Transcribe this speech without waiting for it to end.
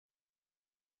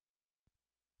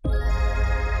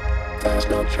There's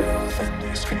no truth in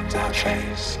these dreams I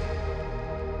chase.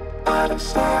 Out of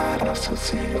sight, I still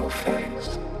see your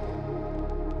face.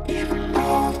 Even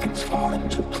though things fall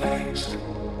into place,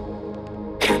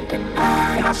 can't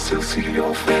deny, I still see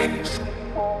your face.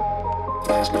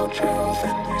 There's no truth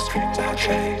in these dreams I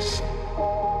chase.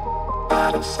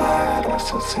 Out of sight, I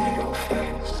still see your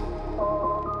face.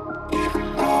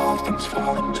 Even though things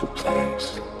fall into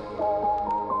place,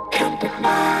 can't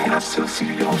deny, I still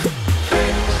see your face.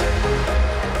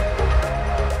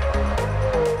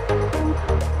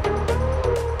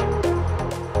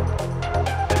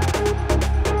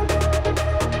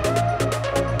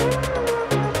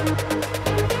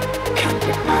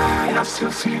 I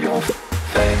still see your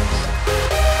face.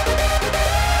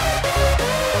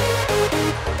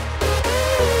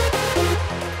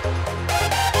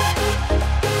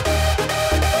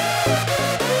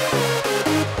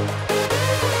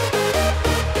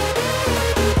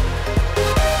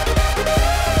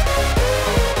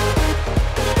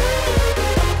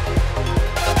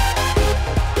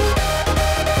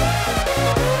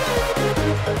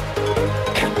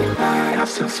 Can't deny, I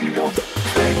still see your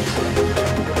face.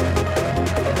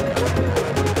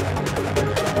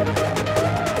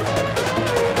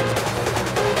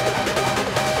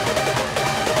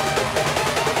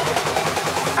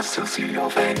 See your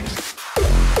face.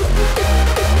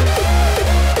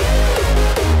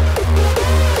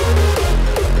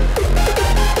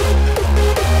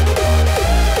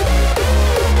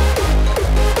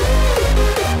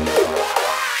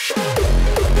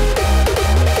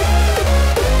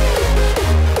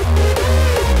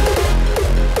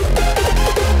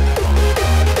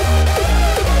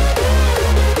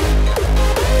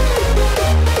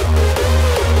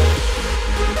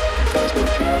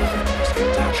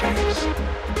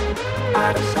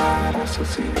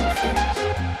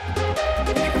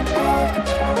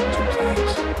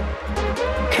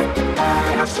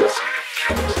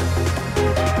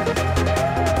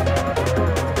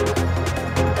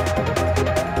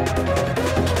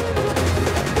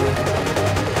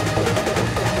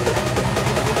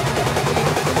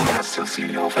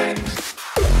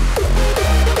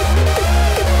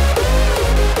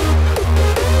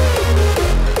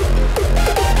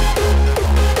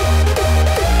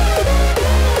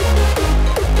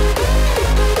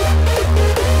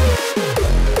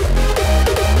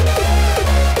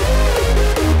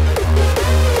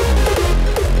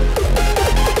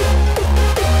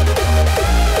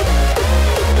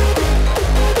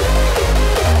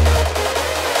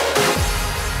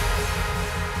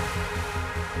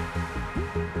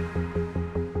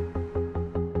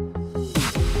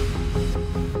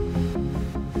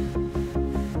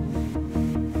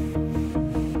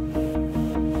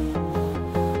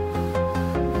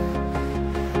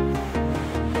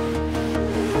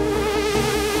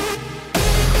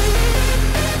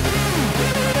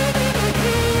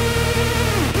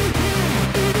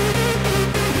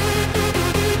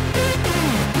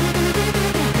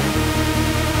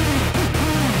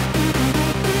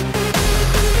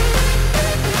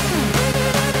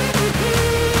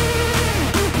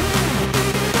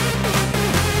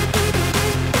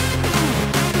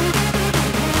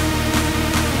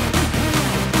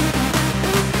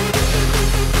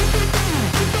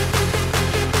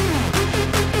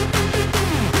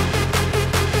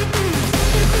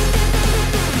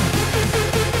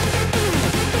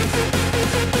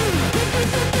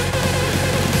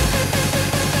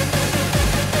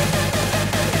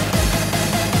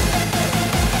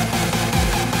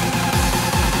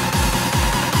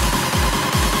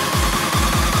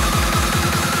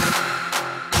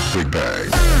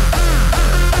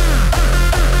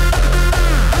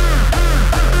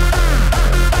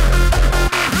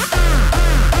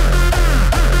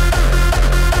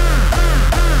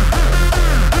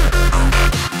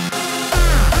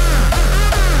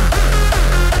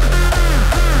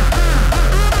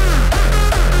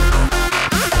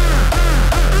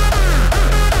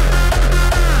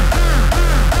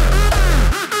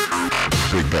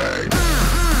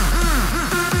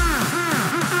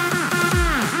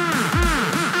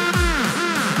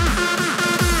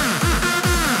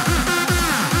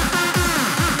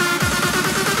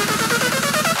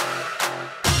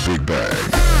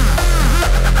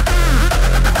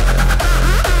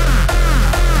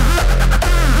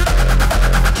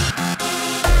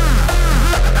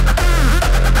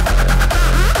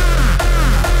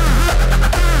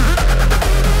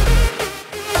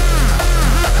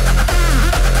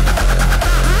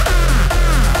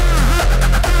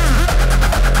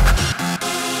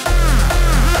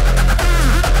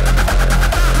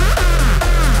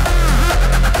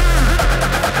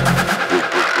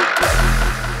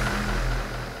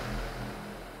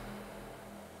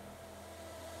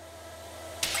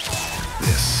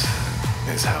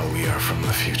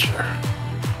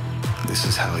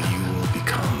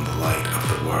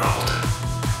 world.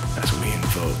 As we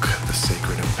invoke the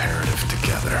sacred imperative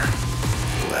together,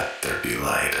 let there be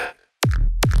light.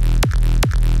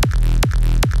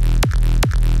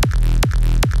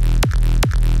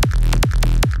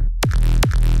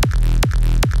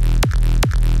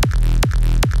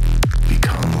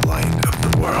 Become light of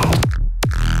the world.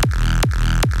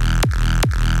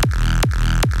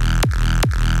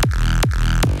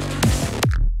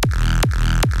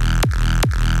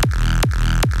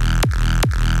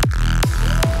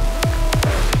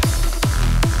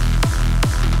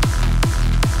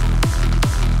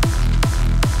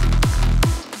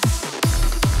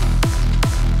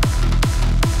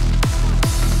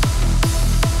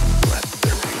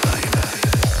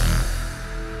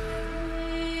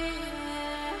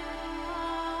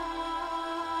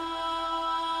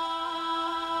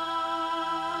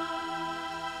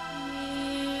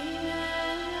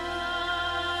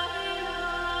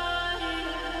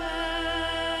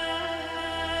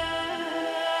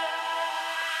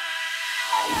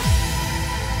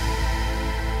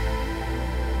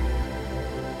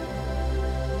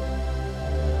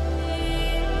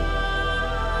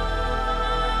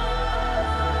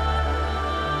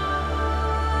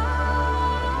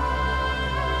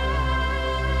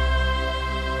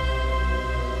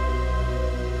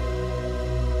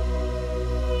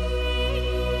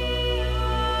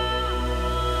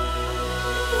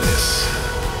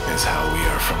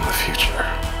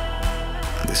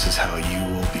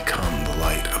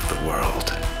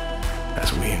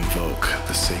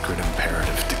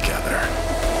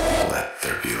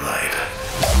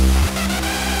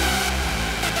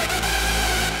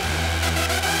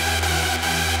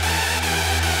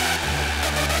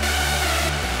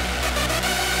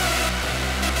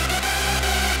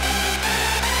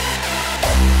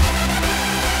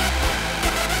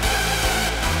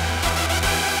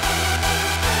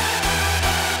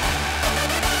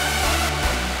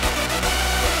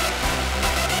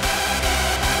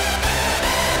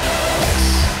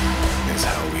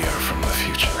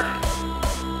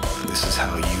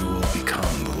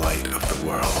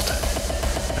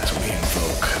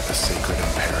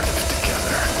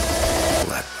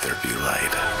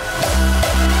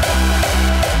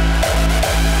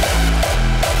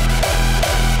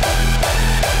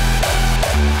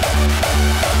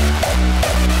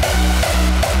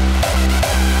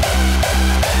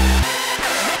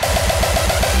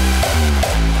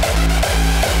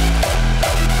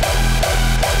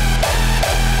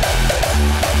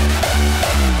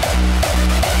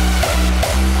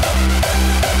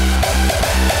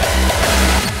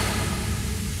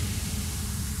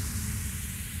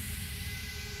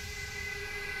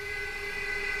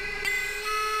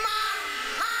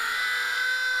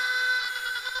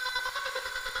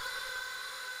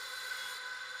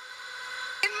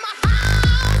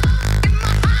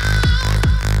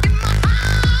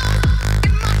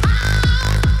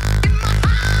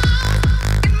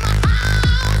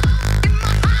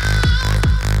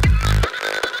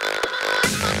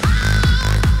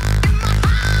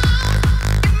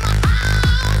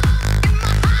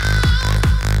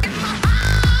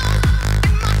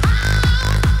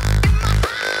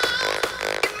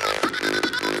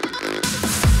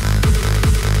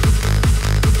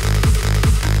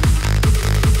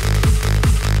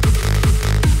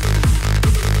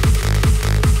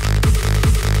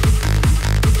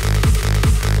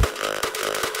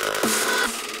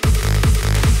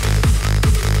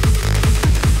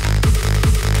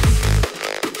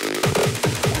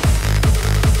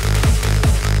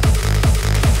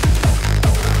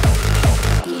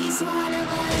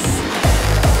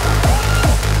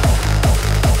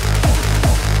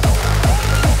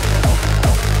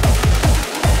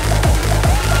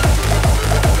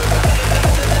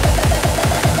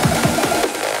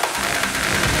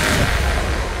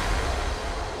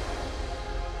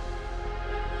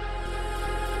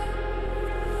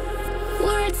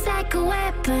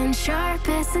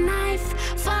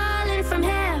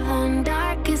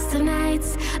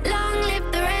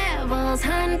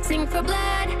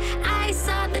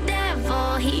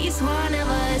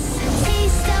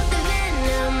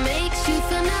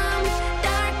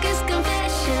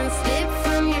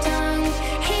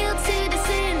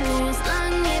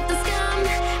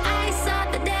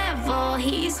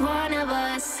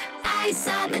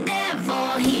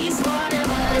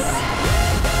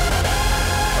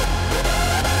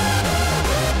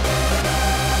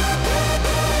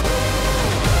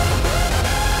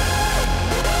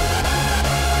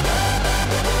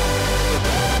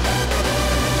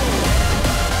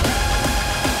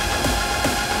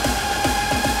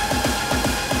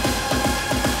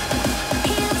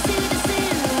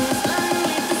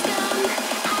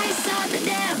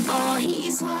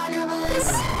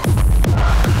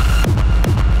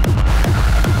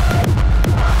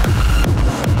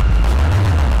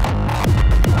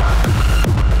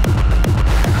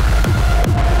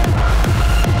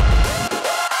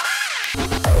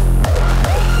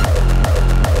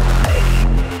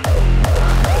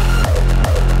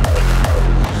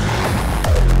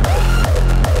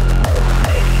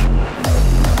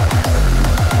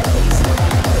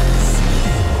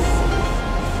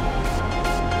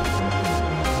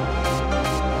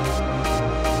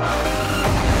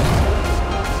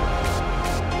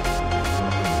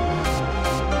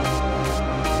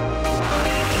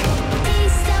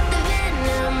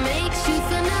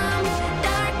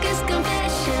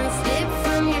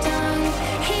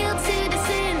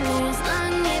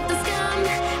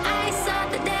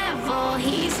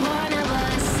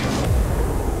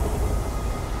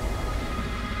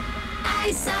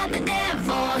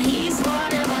 devil, he's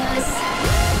one of us.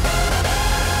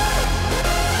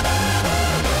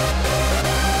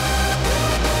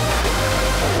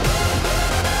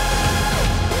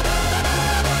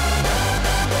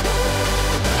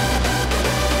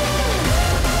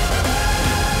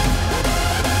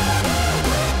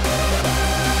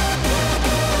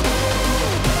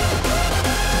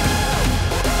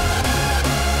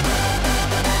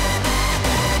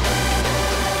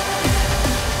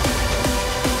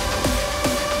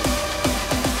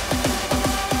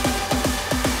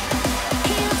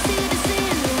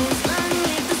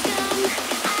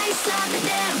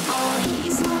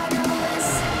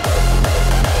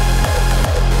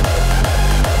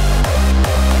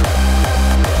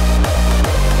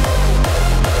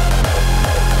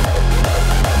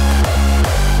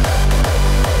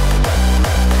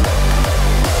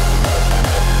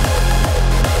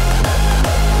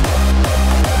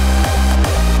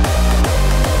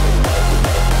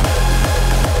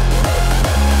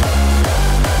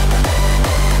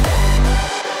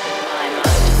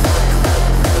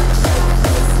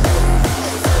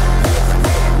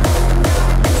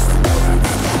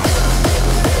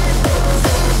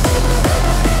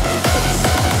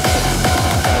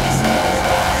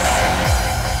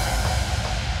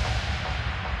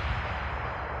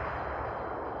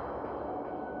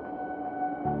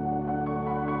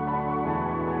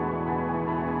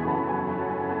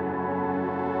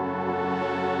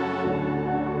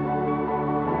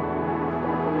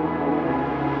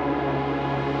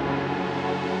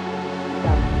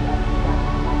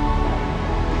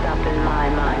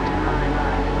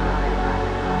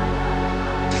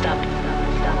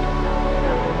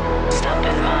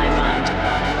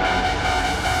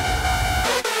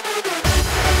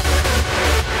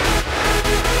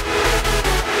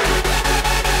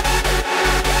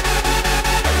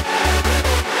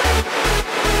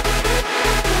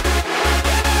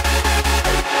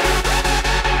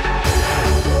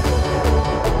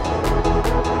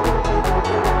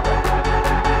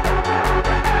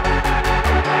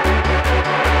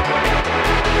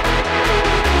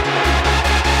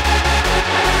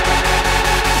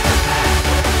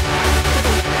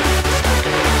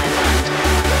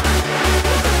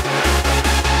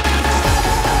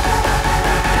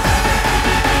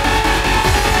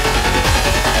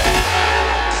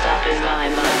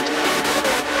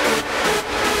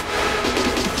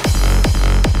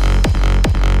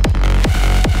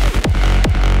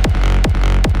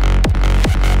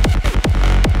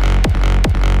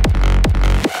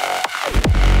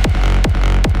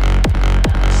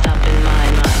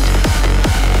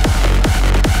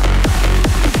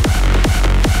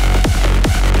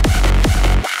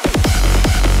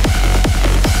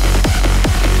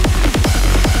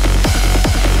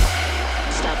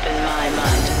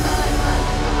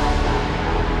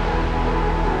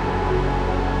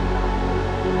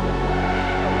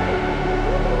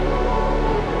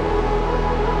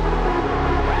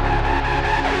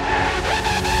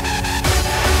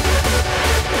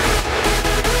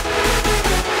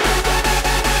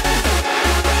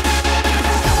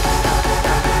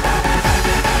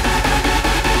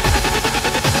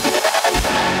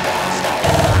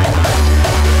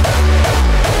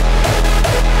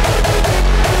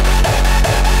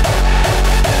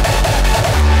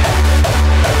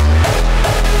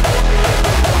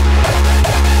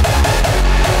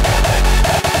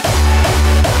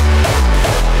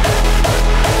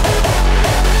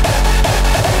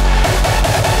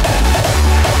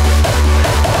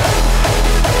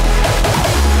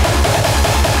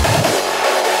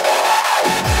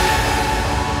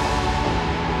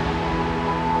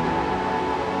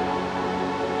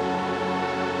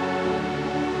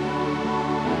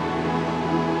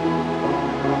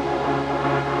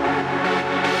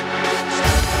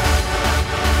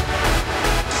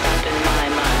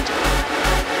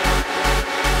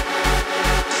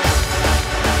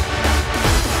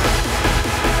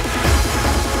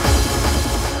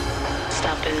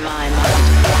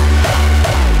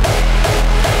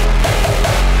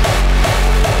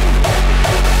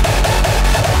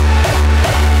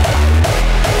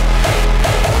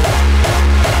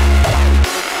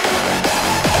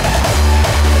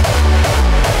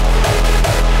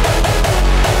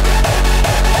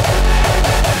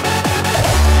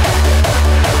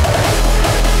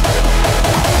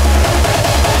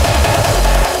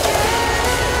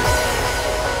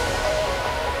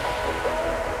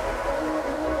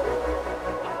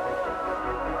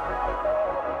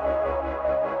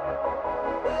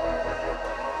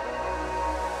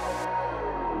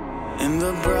 In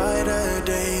the brighter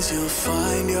days you'll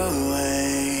find your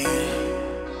way.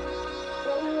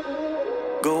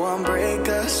 Go on on, break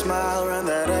a smile, run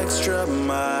that extra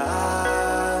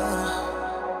mile.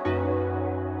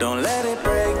 Don't let it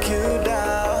break you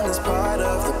down, it's part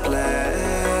of the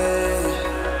plan.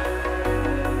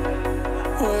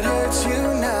 What hurts you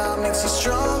now makes you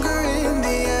stronger in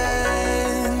the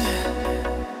end.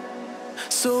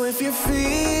 So if you're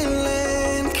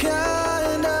feeling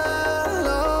kinda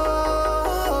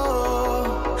low,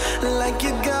 like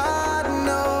you got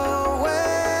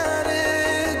nowhere to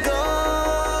go,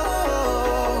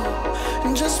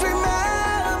 just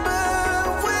remember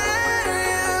where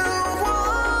you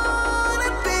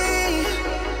wanna be.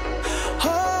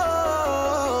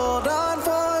 Hold on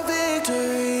for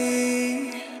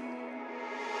victory.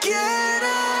 Get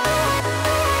up.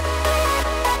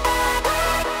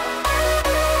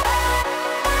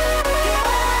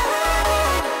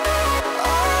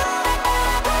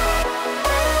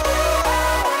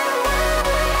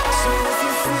 So if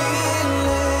you're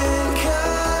feeling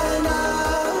kinda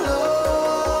low,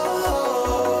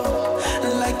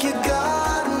 like you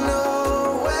got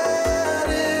nowhere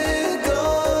to go,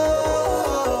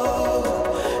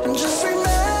 just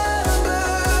remember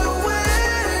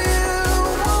where you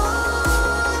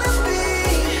wanna be.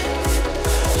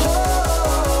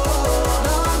 Hold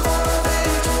on for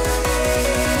victory.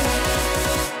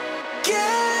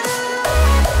 Get up.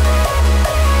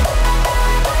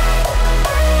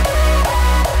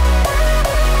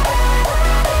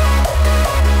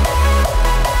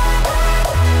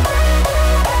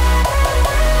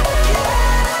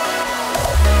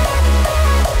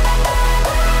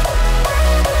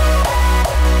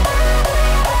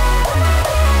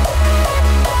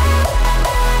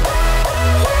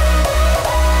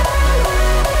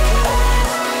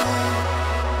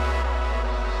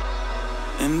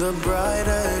 In the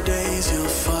brighter days, you'll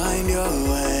find your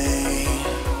way.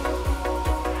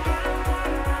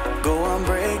 Go on,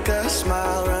 break a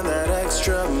smile, run that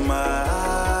extra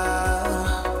mile.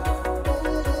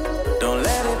 Don't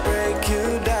let it break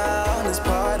you down, it's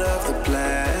part of the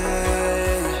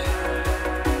plan.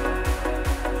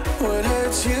 What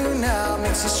hurts you now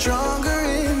makes you stronger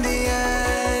in the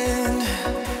end.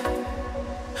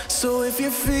 So if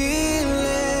you're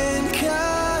feeling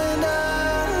kinda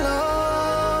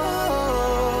low,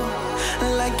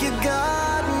 like you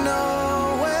got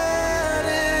nowhere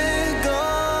to go,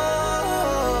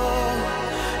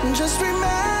 just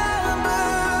remember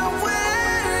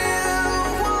where you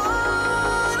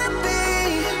wanna be.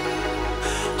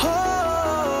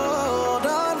 Hold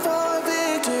on for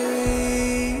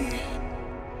victory.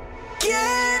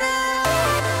 Get up.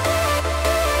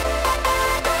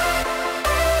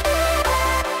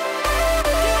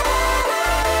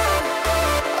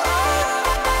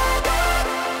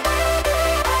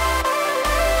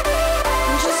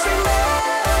 Just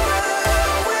remember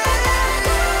where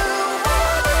you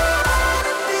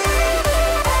wanna be.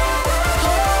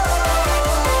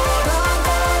 Hold on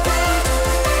for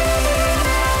victory.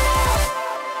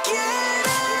 Get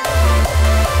up.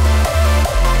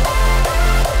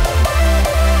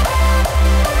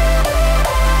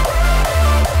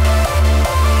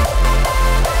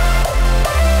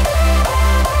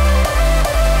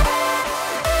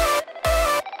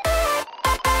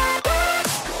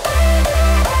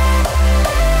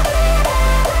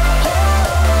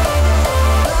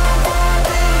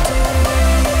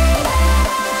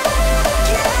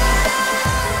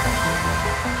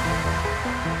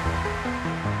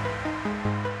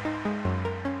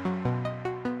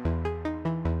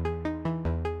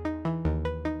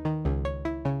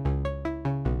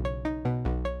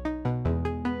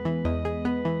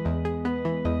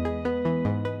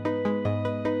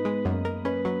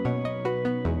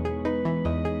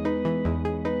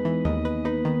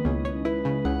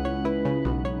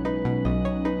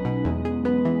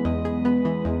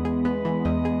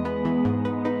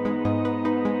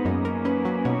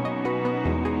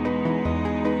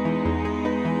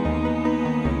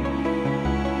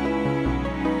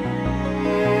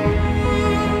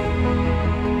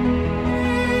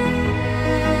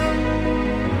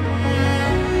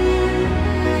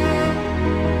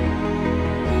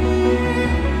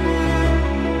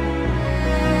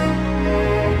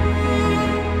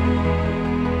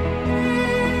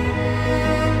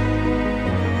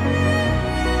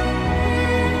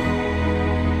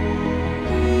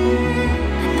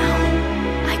 And now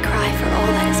I cry for all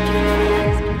that is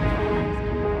beautiful.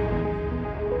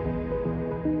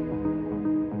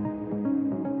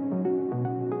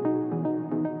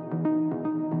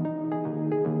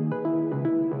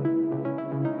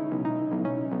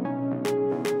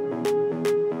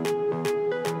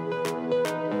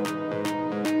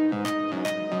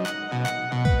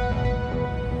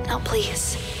 Now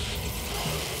please,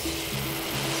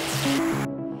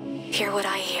 Hear what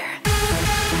I hear.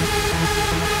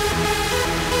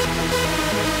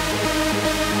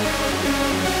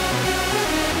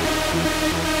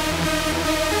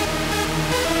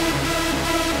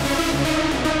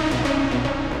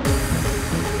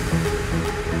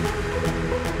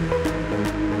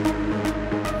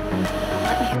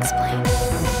 Let me explain.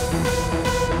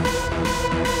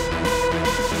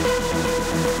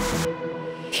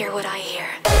 Hear what I hear.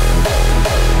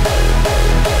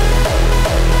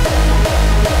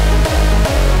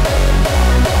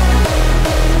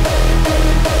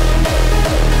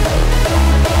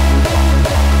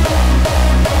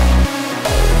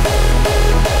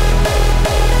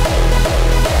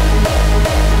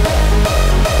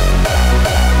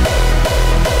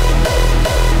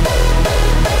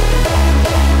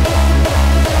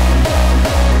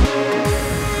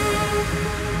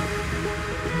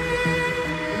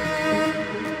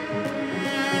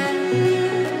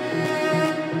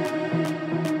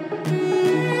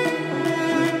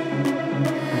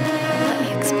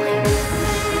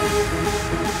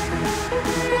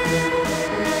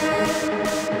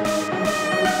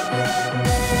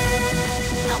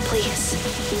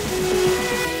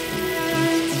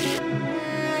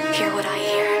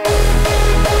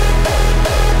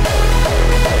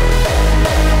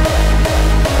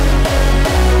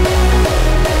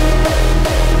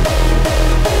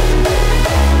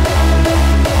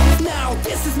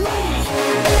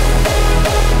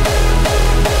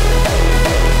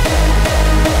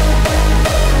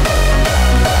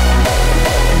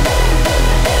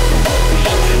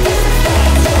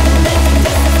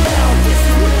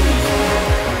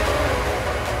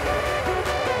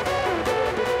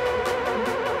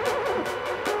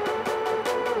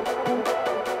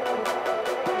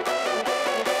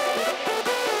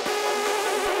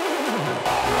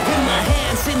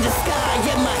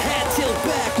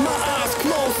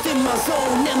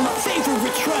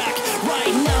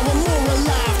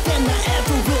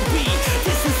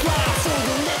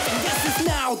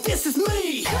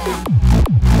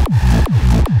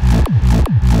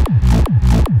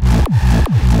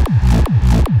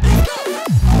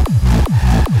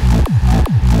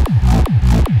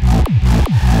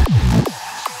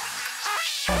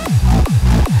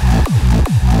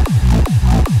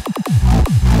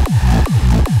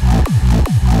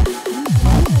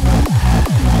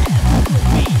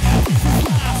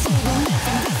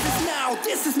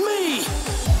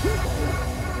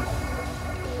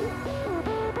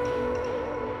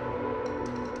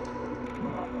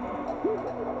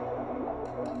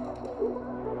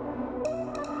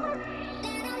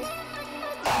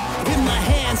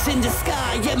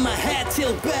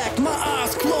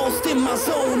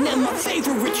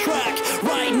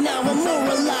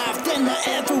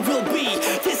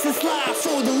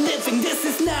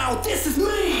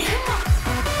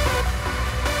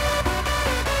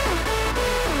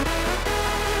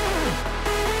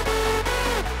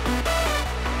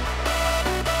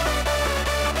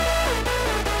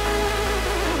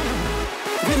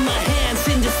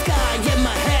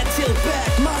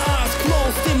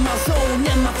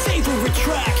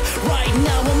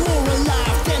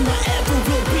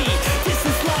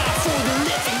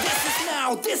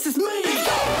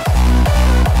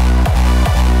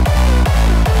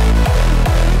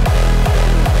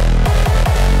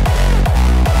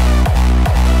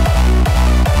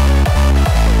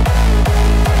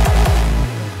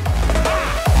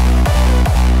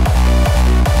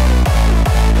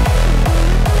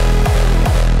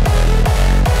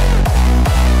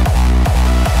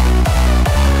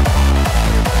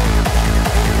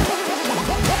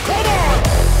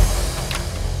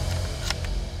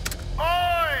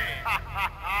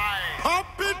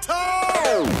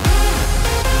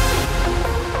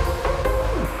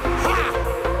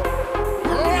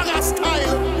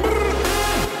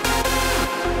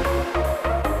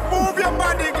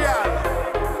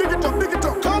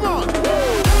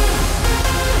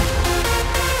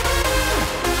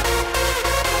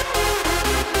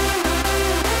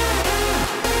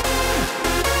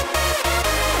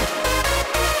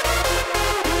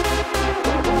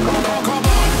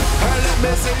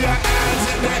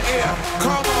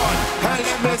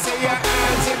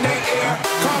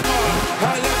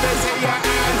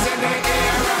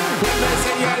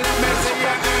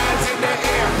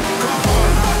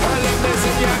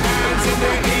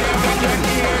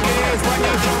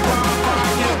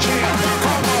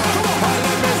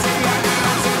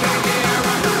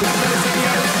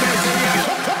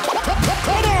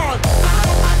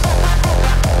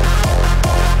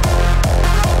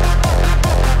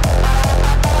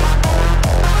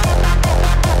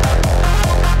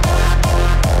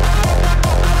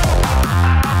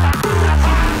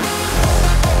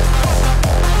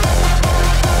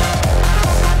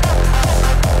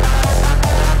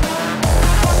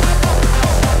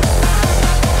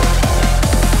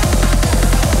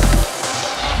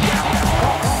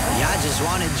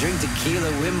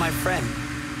 with my friend.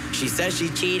 She says she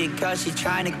cheated cause she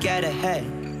trying to get ahead.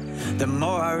 The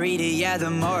more I read it, yeah, the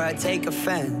more I take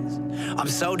offense. I'm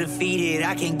so defeated,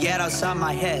 I can't get outside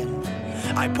my head.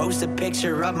 I post a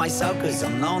picture of myself cause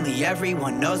I'm lonely.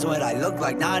 Everyone knows what I look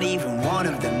like, not even one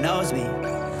of them knows me.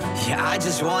 Yeah, I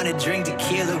just wanna drink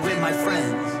tequila with my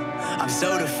friends. I'm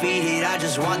so defeated, I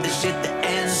just want this shit to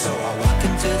end. So I walk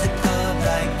into the club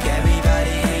like everybody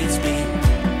hates me.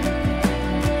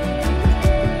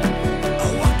 I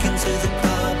walk into the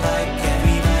club like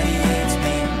everybody hates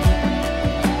me.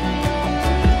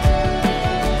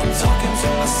 I'm talking to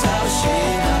myself,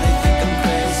 shit, now they think I'm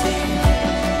crazy.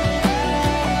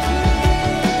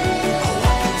 I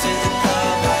walk into the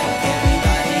club like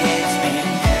everybody hates me.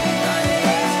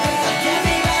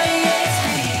 Everybody hates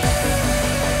me, like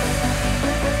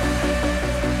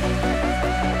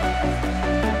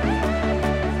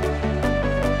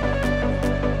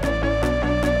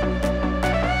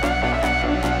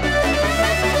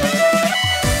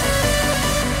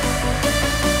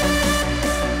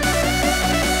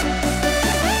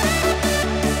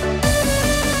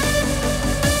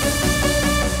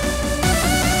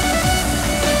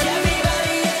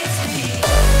everybody hates me.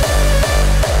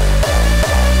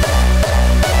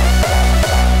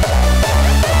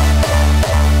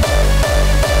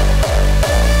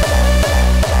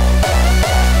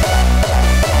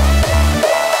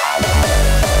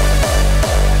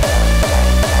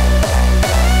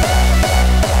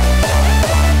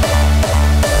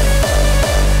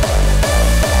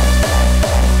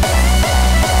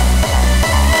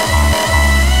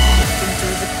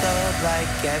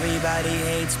 Everybody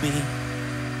hates me.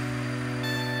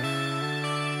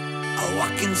 I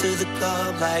walk into the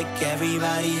club like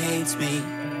everybody hates me.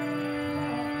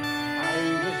 I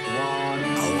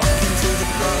walk into the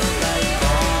club like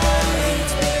everybody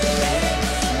hates me.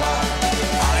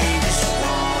 I just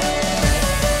want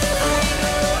I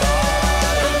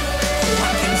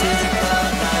walk into the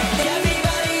club like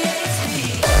everybody hates me.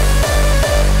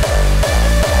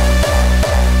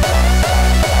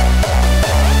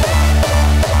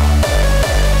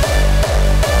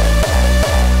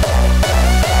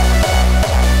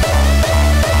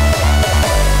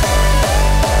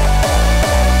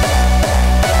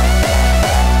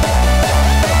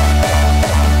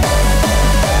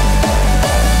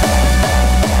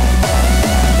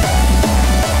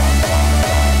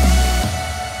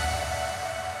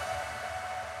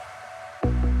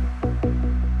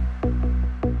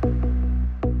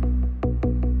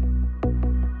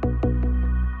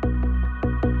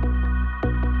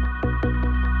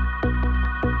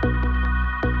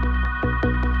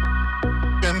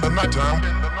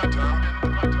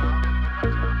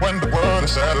 When the world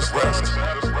is at its rest,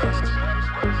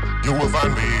 you will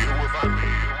find me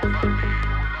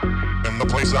in the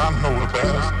place I know the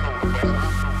best.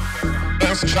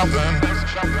 Dancing, shouting,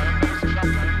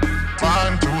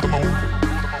 flying to the moon.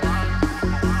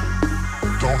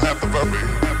 Don't have to worry,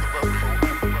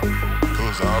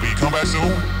 cause I'll be come back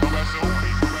soon.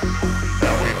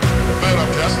 And we lit up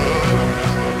castles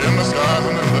in the skies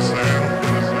and in the sand.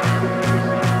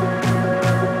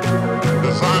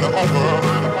 Designer on world,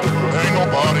 ain't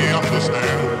nobody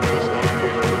understand.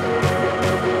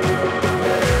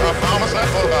 I found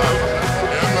myself alive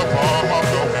in the palm of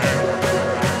your hand.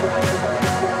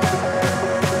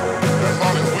 As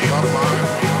long as we are flying,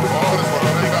 all this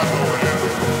world ain't got no end.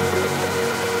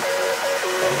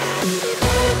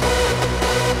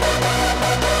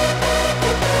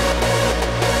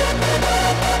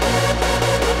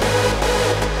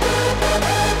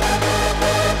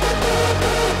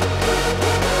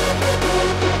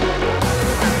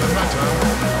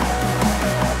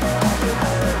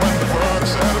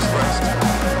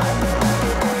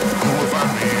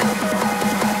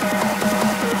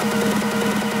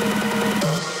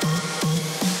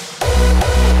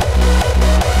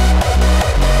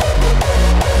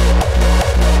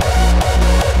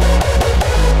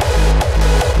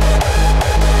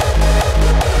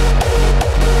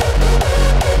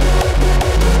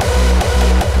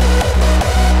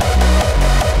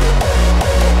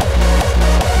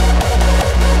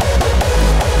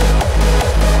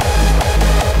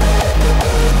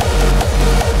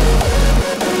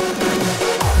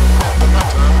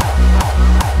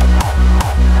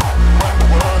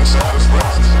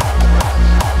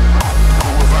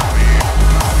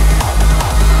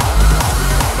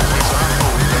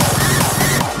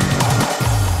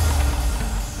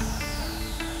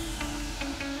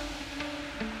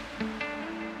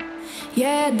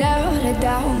 Yeah, I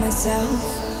doubt myself,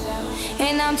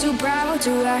 and I'm too proud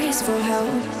to ask for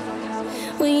help.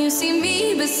 When you see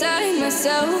me beside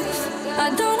myself,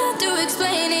 I don't have to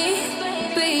explain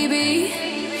it, but baby.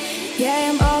 Yeah,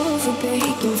 I'm over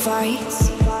picking fights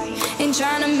and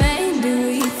trying to make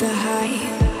me with the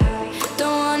hype.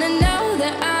 Don't wanna know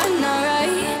that I'm not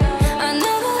right. I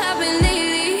know I've been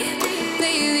lately.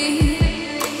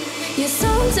 Yeah,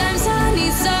 sometimes I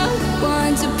need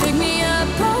someone to pick me up,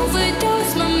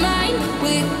 overdose my mind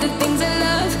with the things I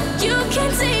love. You can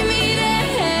take me there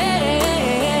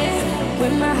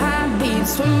when my heart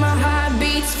beats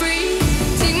free.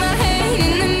 Take my hand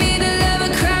in the middle of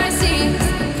a crisis.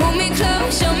 Pull me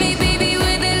close, show me baby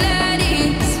where the light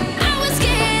is. I was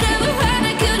scared of a heart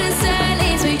I couldn't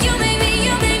silence, but you made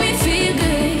me feel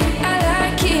good. I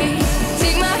like it.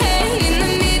 Take my hand in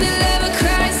the middle of a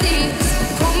crisis.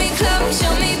 Pull me close,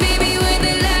 show me baby where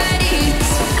the light is.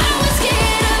 I was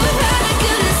scared of a heart I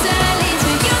couldn't silence,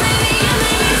 but you made me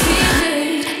feel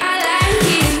good. I like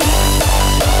it.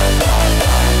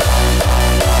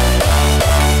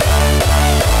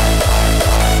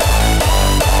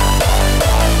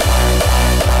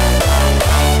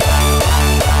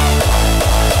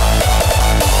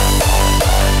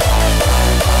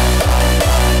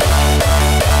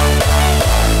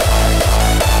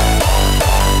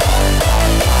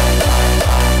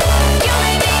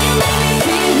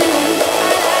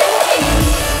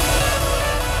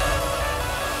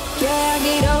 Yeah, I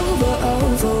get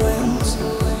overwhelmed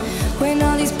when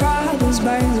all these problems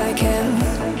burn like hell.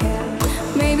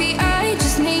 Maybe I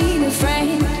just need a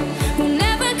friend who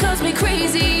never calls me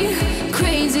crazy.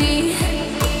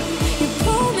 You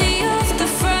pull me off the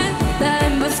front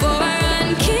line before I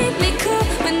run, keep me cool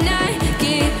when I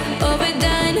get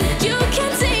overdone. You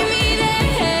can take me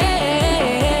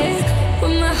there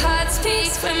when my heart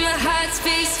speaks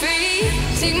free.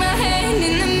 Take my hand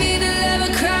in the middle of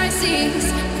a crisis.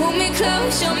 Pull me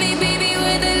close, show me baby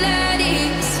where the light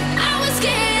is. I was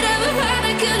scared of a heart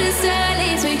I couldn't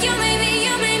silence, but you made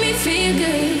me feel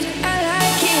good. I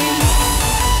like it.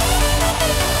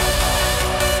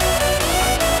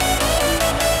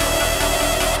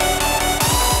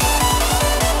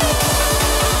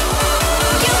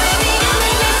 You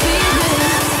made me feel good.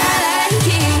 I like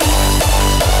it.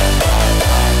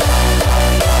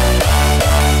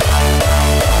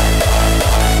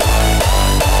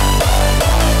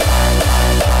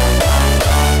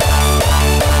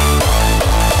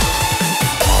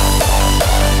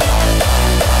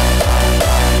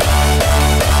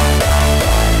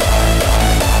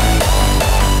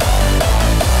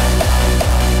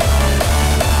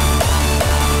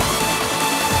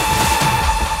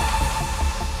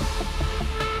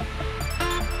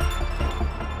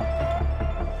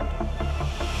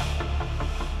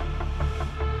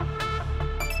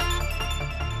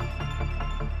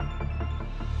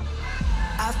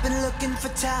 I've been looking for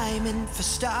timing, for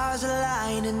stars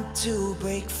aligning to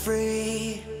break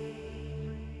free.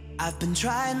 I've been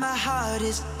trying my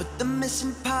hardest, but the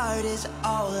missing part is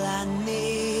all I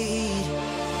need.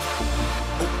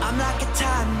 Oh, I'm like a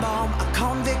time bomb, a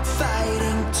convict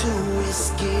fighting to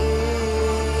escape.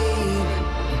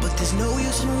 But there's no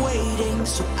use in waiting,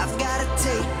 so I've gotta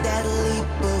take that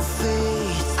leap of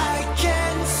faith. I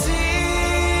can see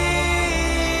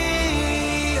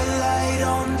a light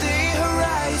on the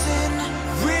horizon.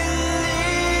 Release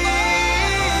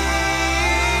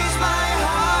my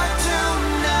heart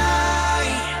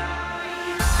tonight.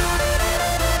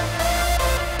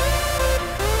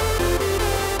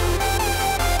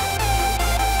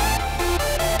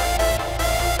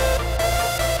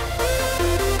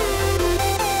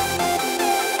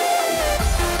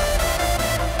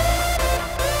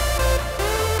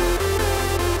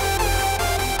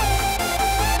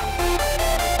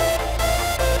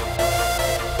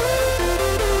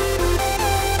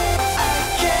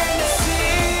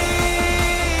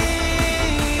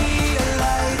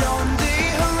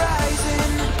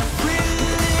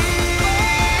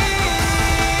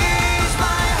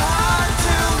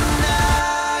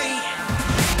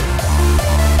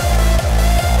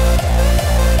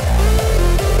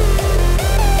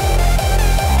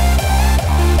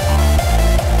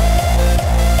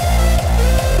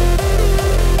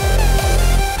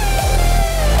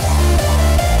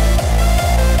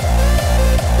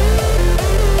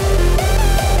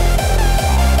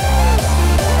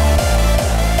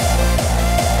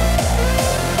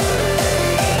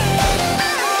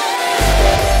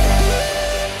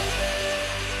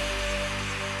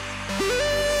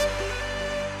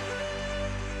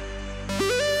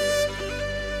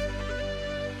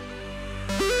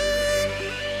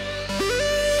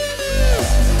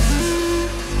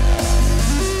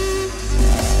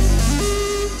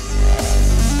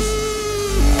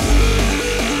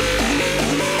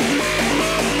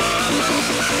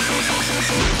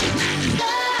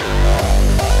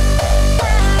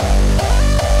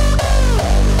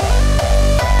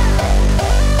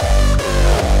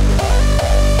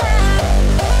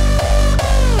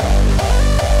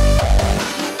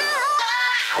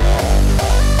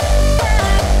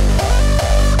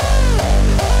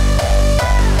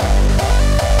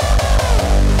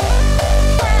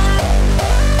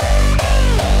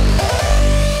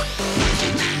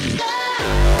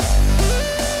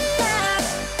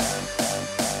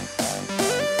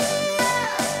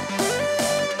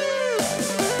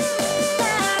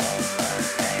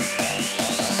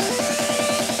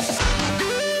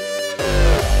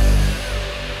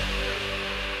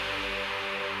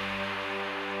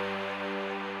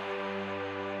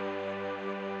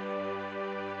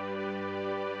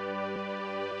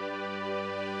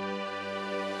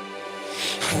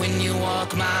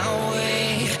 walk my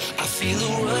way, I feel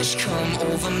a rush come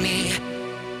over me.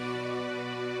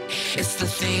 It's the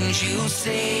things you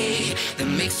say that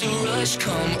makes a rush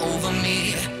come over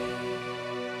me.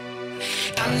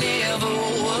 I never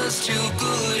was too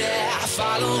good at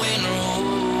following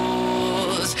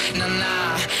rules.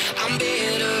 Nah, I'm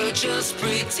better just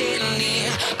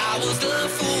pretending I was the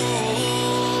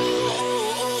fool.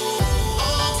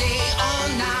 All day, all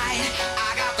night,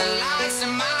 I got the lights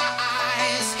in my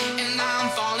eyes, and I'm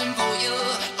falling for you.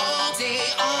 All day,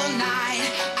 all night,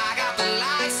 I got the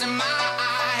lights in my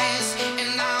eyes,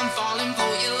 and I'm falling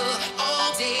for you. All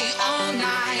day, all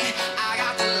night, I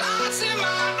got the lights in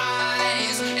my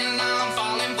eyes, and I'm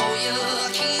falling for you.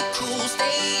 Keep cool,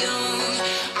 stay young,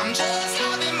 I'm just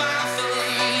having my fun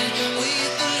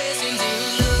with the lessons in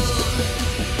love.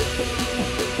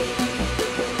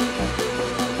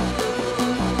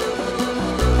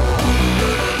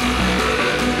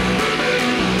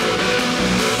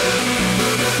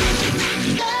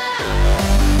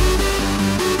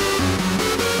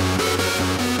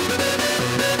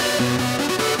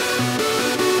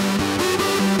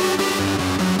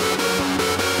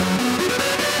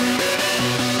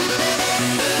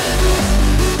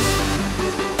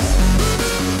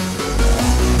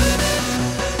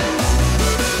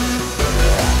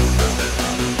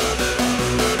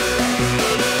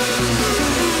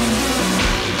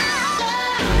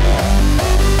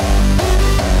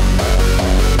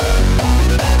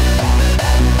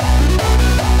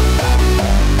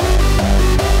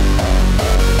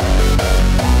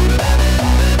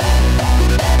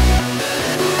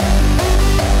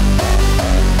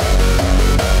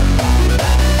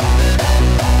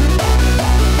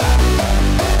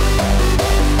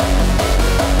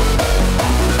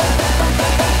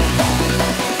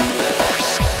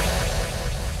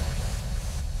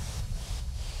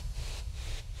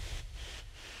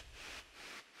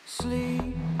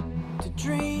 Sleep to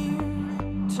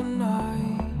dream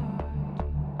tonight.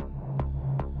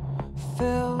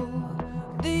 Fill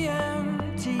the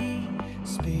empty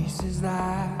spaces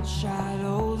that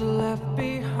shadows left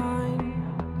behind.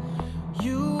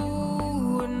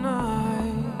 You and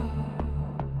I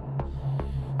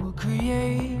will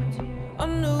create a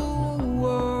new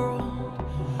world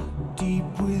deep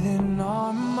within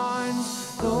our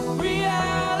minds. Though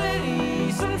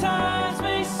reality sometimes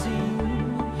may seem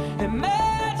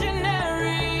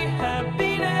imaginary,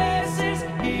 happiness is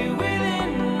here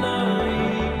within our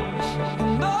reach.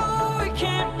 And though it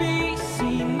can't be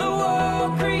seen, the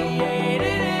world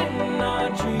created in our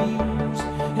dreams.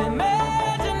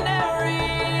 Imaginary,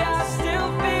 I still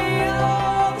feel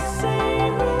all the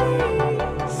same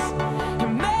release.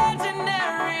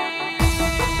 Imaginary.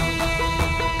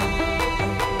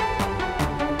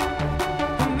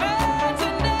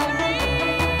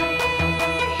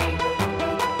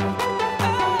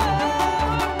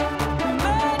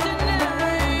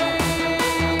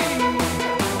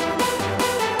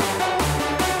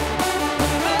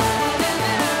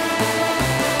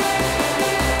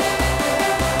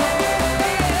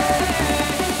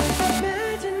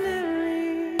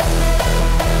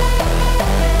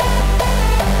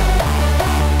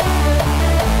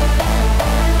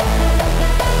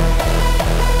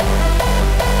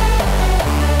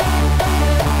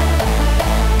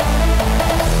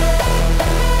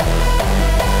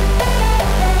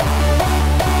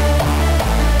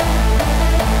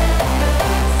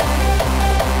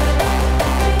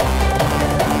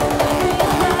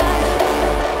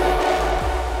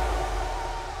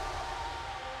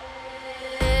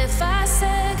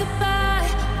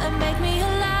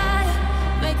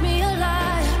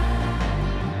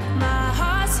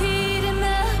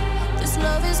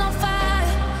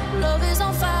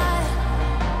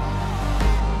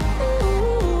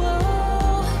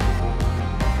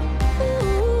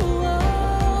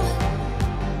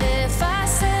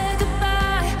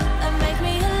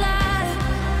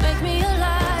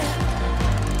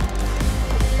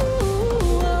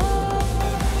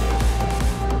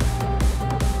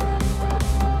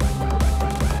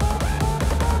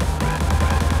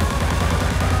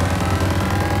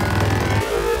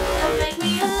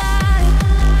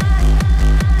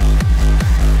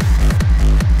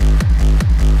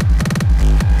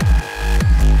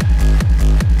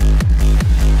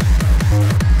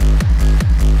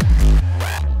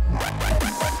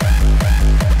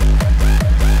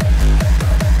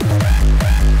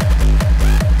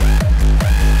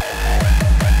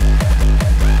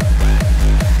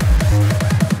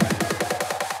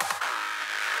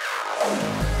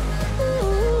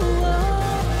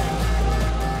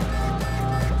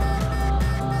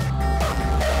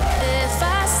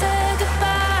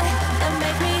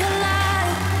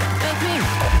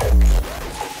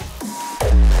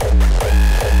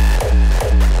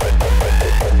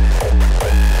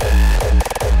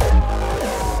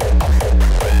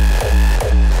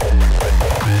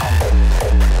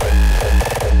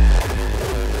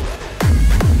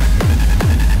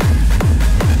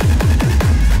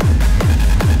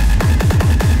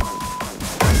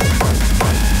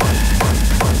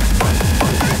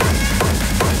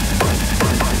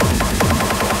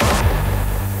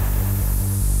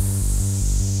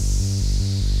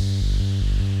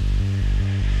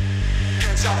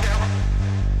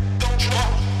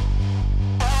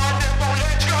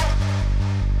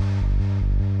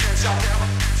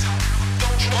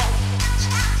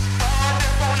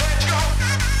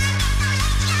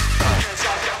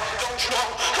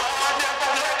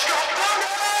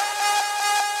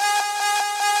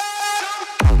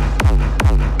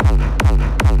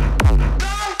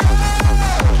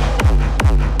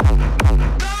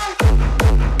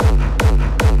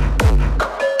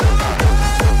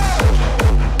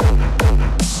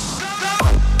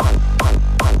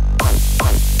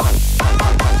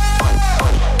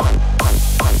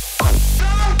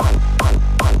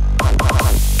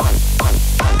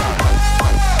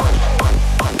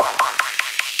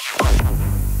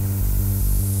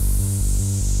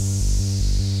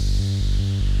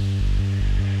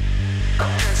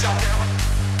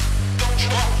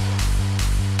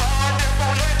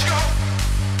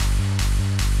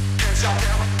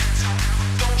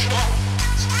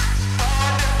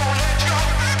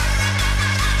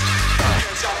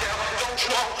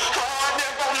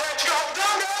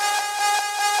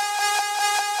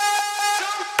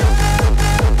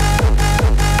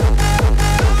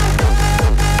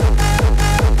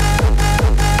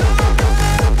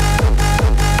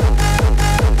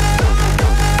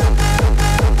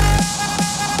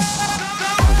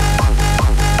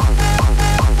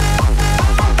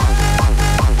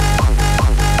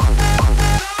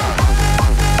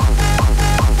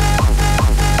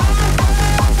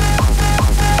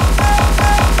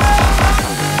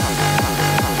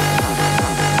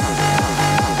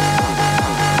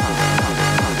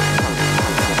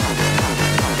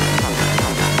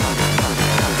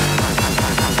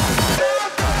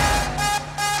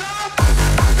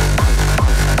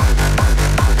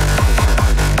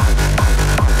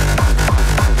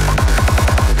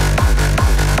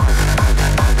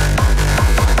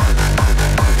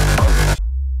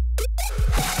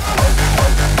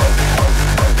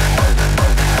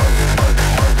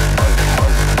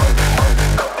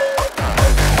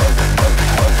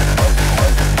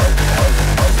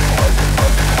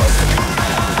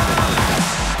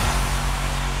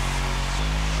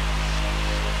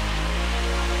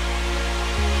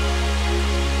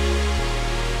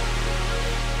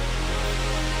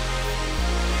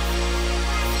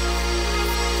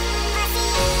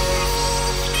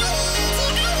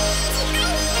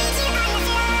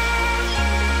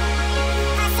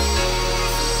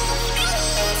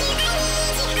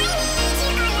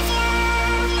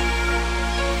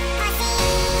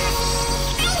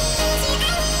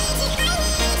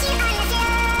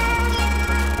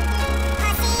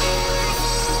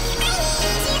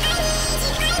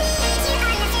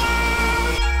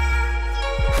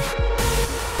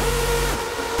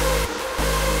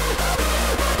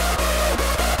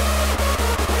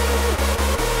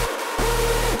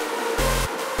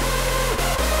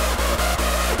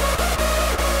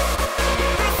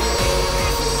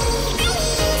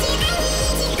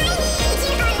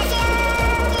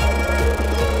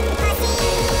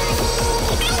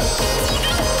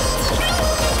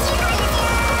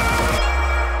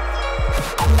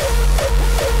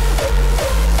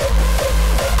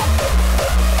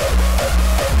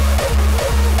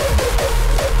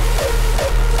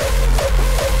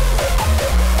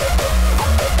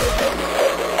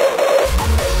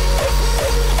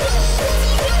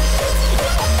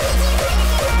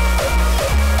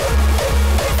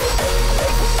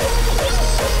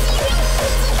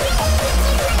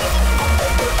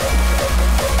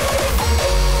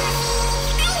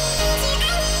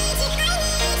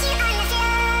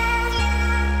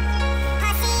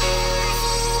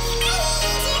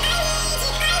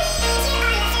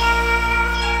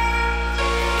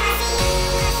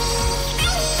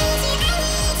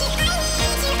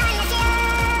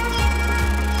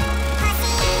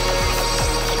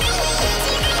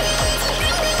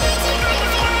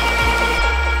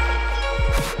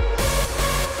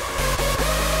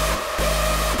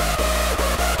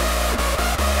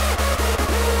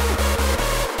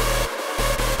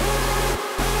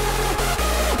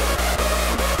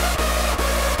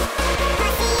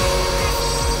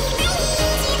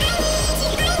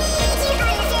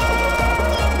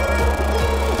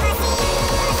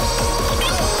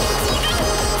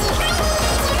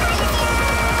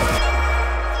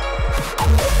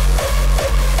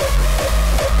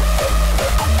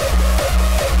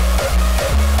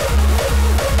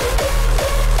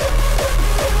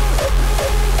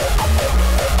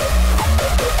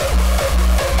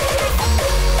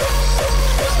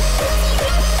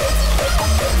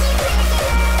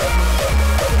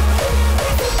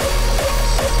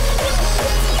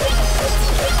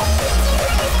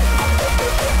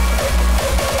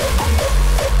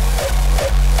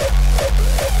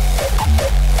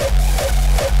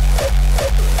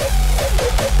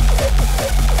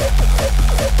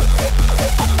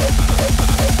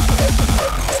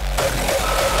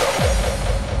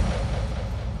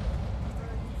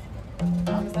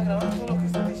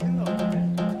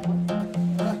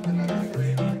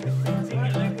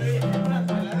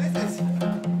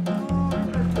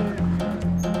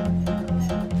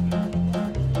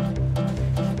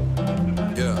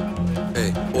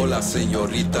 hola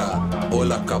señorita,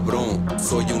 hola cabrón.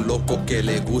 Soy un loco que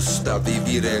le gusta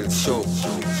vivir el show.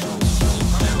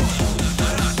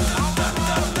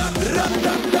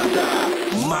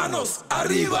 Manos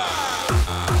arriba.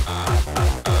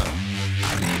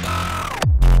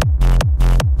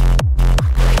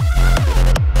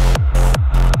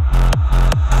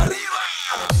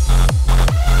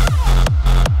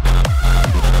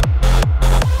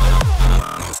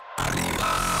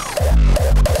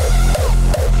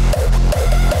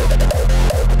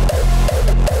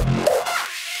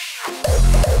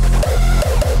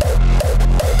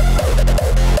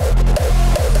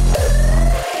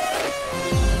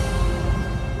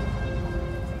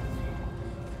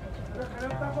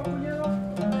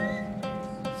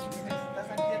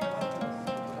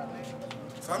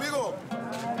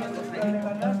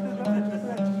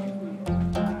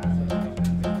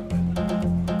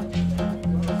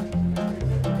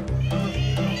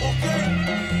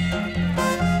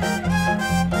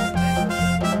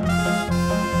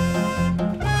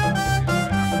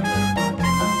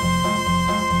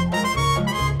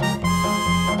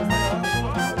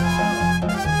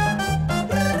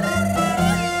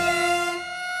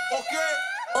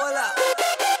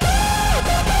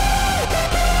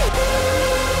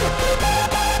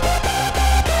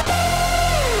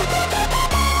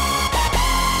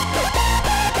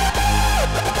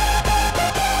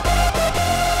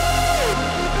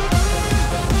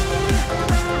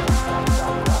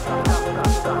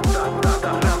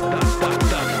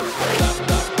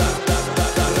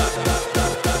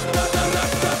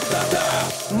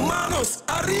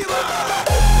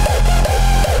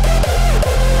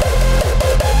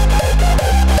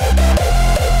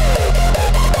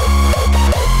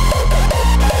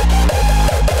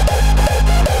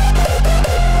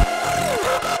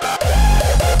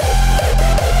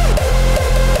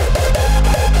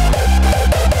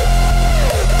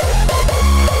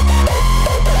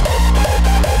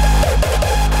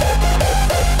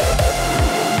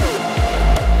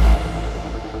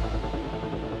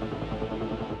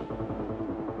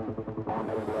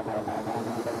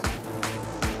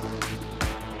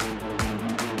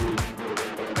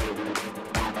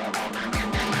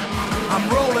 I'm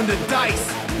rolling the dice,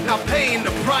 not paying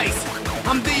the price.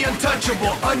 I'm the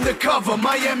untouchable, undercover,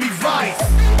 Miami Vice.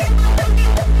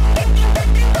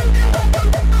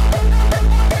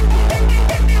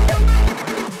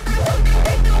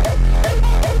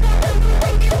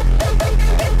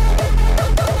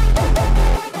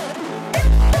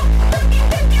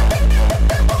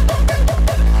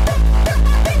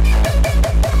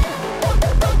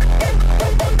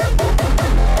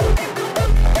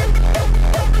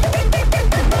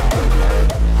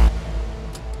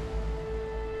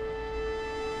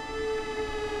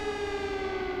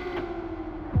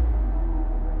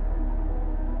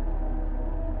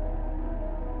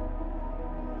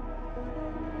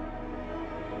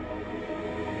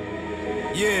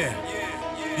 Yeah,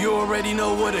 you already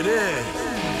know what it is.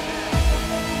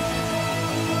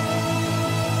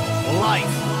 Life.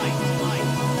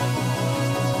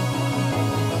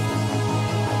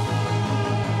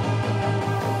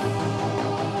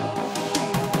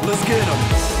 Let's get 'em.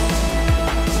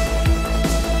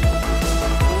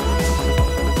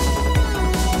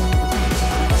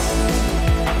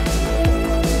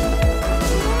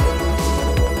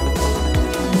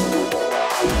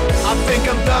 I think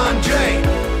I'm Don J,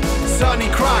 Sonny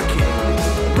Crockett,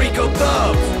 Rico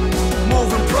Thubbs,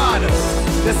 moving products,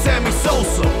 the Sammy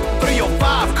Sosa,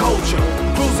 305 culture,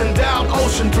 cruising down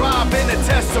Ocean Drive in a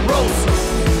Testarossa.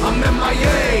 I'm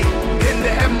MIA, in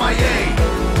the MIA,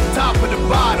 top of the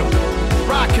bottom,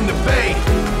 rocking the bay.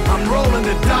 I'm rolling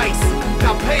the dice,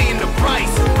 not paying the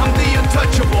price. I'm the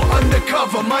untouchable,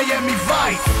 undercover, Miami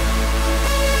Vice.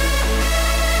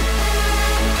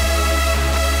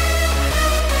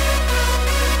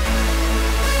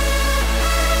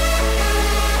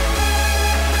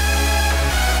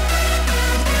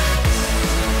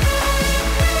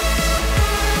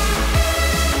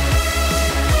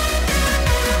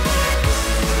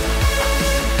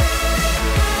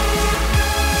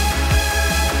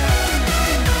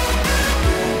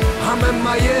 I'm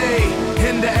MIA,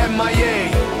 in the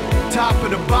MIA, top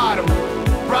of the bottom,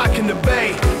 rocking the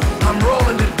bay. I'm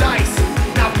rolling the dice,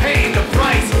 not paying the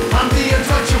price. I'm the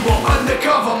untouchable,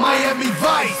 undercover, Miami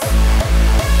Vice.